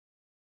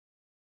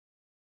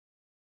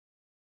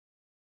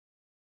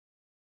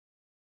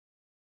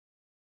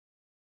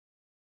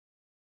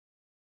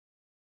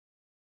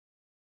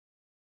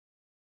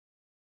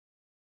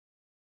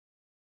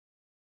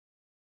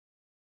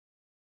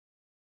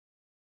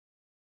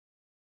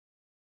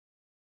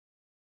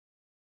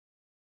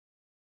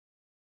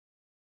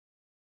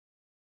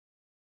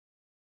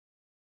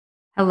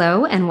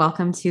Hello, and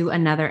welcome to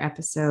another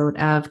episode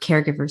of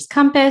Caregiver's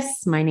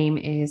Compass. My name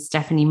is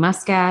Stephanie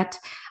Muscat.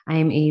 I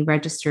am a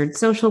registered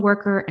social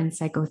worker and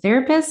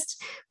psychotherapist.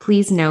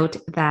 Please note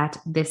that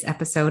this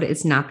episode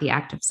is not the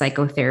act of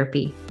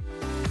psychotherapy.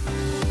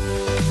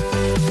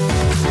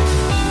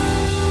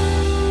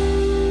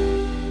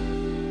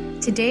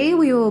 Today,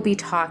 we will be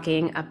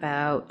talking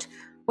about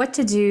what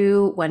to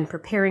do when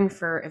preparing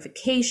for a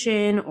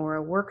vacation or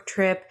a work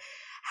trip,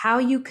 how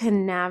you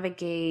can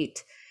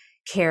navigate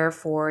care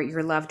for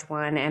your loved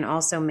one, and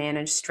also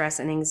manage stress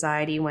and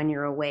anxiety when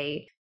you're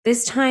away.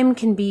 This time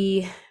can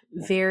be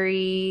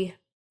very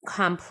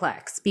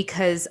complex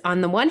because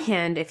on the one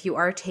hand, if you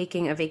are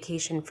taking a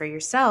vacation for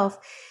yourself,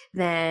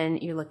 then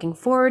you're looking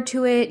forward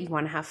to it. You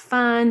want to have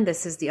fun.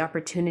 This is the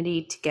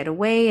opportunity to get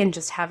away and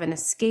just have an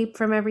escape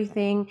from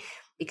everything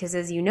because,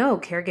 as you know,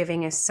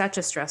 caregiving is such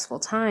a stressful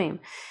time.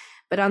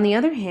 But on the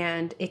other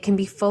hand, it can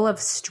be full of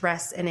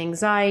stress and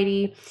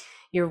anxiety.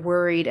 You're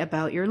worried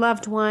about your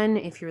loved one,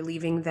 if you're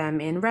leaving them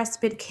in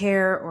respite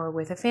care or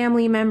with a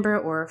family member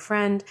or a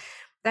friend.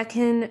 That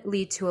can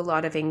lead to a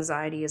lot of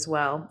anxiety as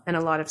well and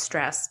a lot of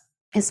stress,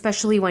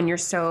 especially when you're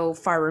so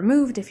far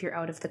removed, if you're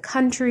out of the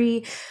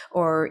country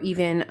or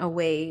even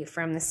away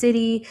from the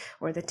city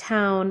or the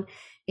town.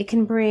 It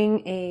can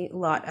bring a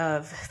lot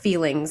of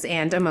feelings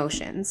and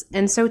emotions.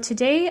 And so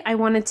today I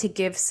wanted to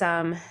give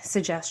some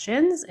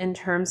suggestions in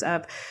terms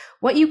of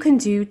what you can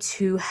do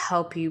to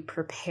help you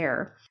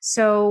prepare.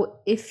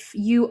 So if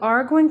you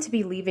are going to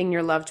be leaving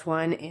your loved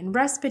one in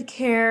respite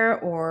care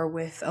or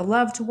with a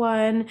loved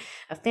one,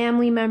 a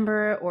family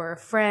member, or a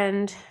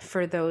friend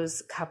for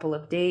those couple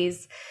of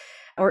days,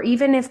 or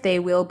even if they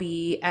will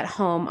be at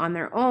home on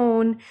their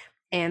own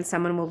and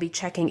someone will be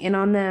checking in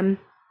on them,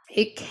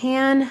 it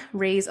can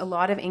raise a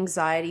lot of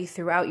anxiety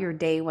throughout your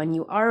day when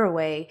you are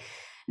away,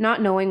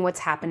 not knowing what's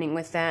happening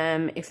with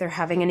them, if they're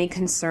having any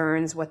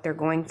concerns, what they're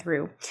going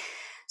through.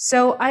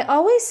 So I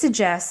always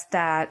suggest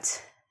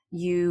that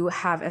you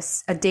have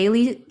a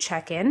daily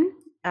check-in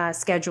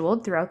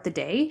scheduled throughout the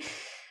day.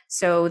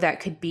 So that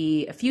could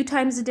be a few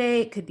times a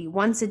day, it could be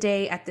once a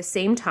day at the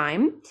same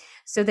time,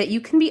 so that you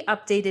can be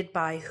updated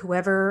by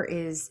whoever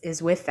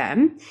is with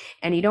them.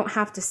 And you don't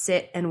have to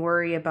sit and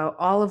worry about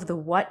all of the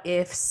what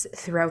ifs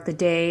throughout the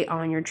day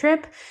on your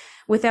trip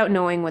without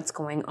knowing what's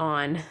going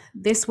on.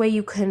 This way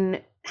you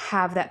can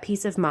have that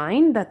peace of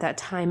mind that that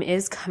time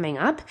is coming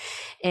up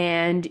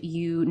and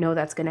you know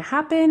that's going to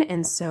happen.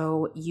 And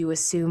so you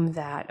assume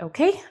that,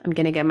 okay, I'm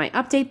going to get my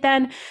update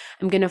then.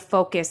 I'm going to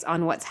focus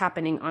on what's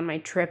happening on my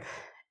trip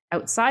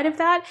outside of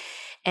that.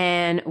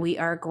 And we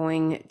are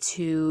going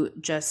to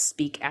just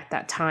speak at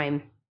that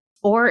time.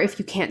 Or if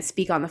you can't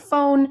speak on the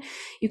phone,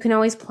 you can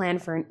always plan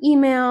for an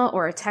email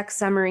or a text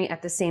summary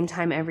at the same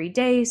time every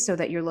day so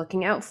that you're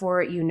looking out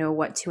for it. You know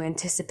what to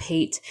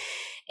anticipate.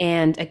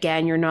 And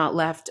again, you're not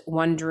left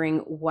wondering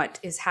what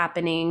is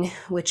happening,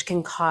 which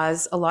can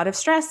cause a lot of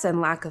stress and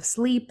lack of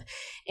sleep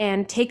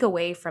and take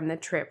away from the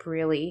trip,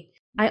 really.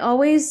 I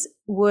always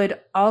would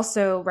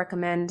also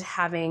recommend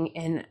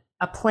having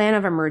a plan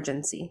of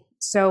emergency.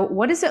 So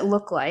what does it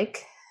look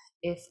like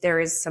if there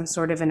is some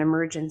sort of an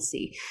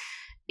emergency?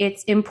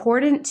 It's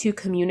important to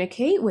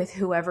communicate with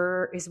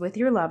whoever is with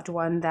your loved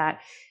one that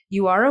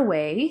you are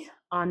away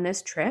on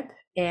this trip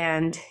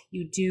and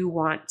you do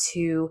want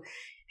to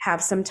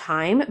have some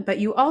time, but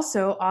you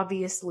also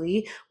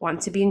obviously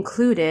want to be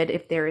included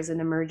if there is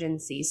an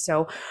emergency.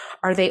 So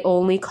are they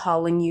only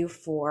calling you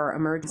for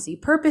emergency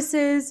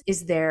purposes?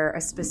 Is there a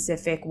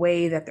specific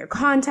way that they're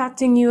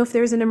contacting you if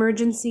there's an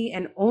emergency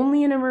and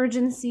only an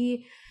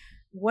emergency?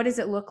 What does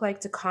it look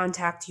like to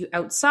contact you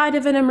outside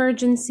of an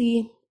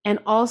emergency? And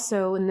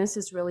also, and this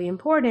is really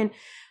important,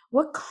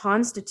 what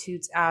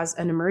constitutes as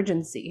an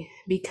emergency?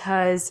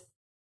 Because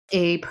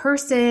a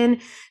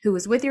person who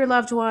is with your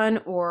loved one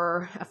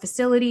or a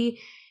facility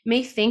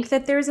may think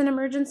that there's an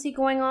emergency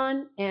going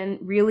on, and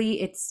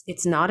really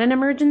it's not an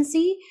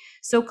emergency.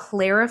 So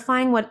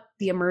clarifying what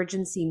the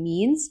emergency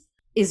means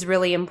is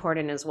really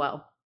important as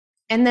well.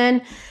 And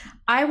then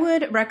I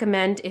would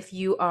recommend, if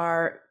you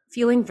are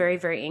feeling very,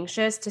 very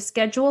anxious, to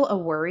schedule a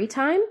worry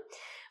time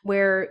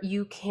where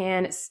you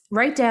can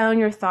write down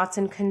your thoughts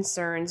and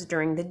concerns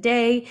during the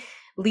day.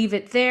 Leave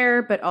it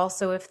there, but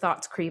also if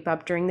thoughts creep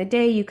up during the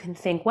day, you can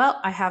think, well,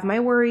 I have my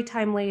worry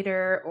time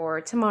later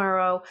or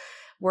tomorrow.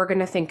 We're going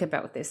to think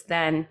about this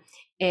then,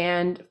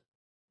 and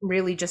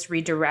really just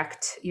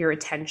redirect your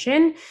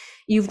attention.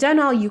 You've done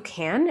all you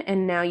can,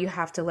 and now you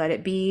have to let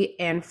it be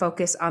and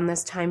focus on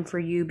this time for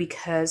you,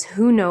 because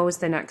who knows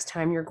the next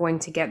time you're going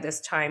to get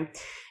this time.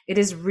 It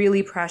is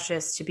really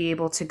precious to be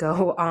able to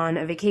go on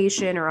a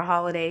vacation or a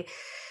holiday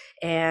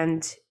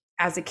and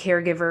as a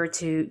caregiver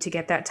to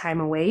get that time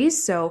away.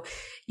 So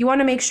you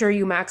want to make sure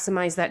you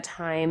maximize that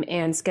time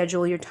and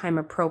schedule your time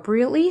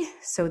appropriately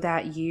so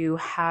that you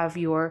have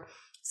your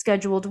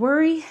scheduled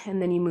worry and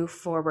then you move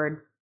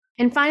forward.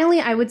 And finally,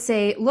 I would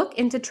say look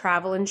into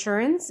travel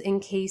insurance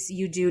in case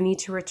you do need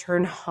to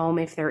return home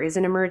if there is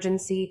an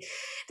emergency.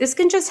 This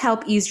can just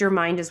help ease your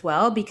mind as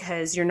well,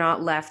 because you're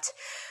not left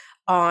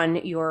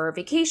on your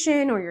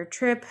vacation or your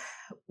trip,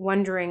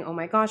 wondering, oh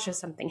my gosh, if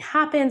something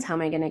happens, how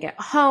am I going to get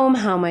home?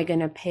 How am I going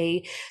to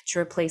pay to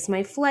replace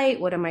my flight?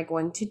 What am I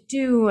going to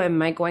do?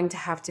 Am I going to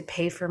have to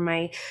pay for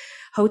my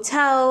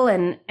hotel?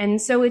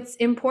 And so it's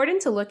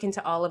important to look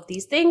into all of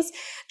these things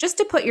just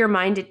to put your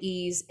mind at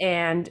ease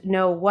and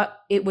know what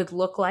it would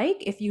look like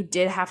if you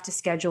did have to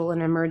schedule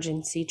an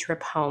emergency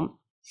trip home.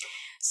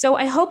 So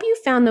I hope you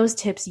found those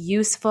tips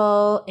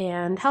useful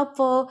and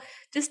helpful.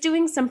 Just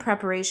doing some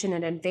preparation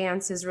in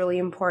advance is really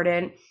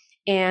important,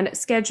 and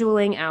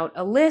scheduling out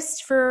a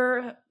list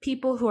for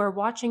people who are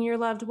watching your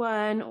loved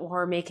one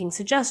or making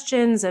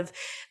suggestions of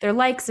their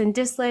likes and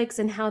dislikes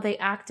and how they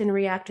act and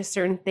react to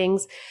certain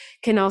things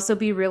can also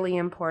be really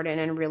important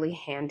and really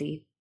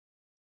handy.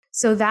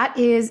 So that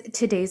is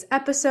today's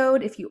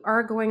episode. If you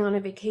are going on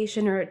a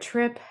vacation or a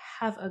trip,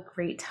 have a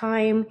great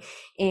time.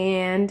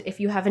 And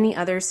if you have any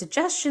other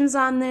suggestions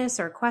on this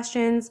or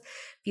questions,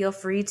 feel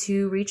free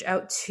to reach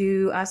out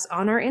to us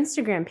on our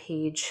Instagram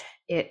page.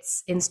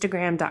 It's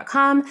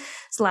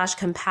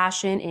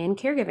instagram.com/compassion in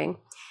caregiving.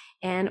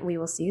 And we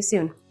will see you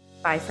soon.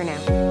 Bye for now.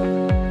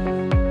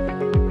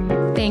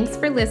 Thanks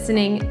for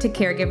listening to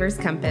Caregiver's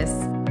Compass.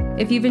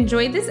 If you've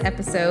enjoyed this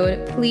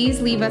episode,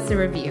 please leave us a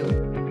review.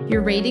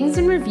 Your ratings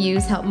and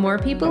reviews help more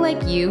people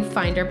like you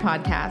find our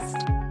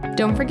podcast.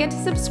 Don't forget to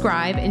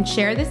subscribe and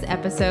share this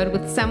episode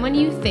with someone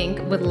you think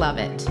would love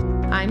it.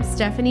 I'm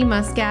Stephanie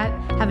Muscat.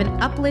 Have an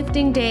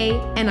uplifting day,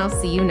 and I'll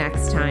see you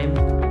next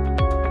time.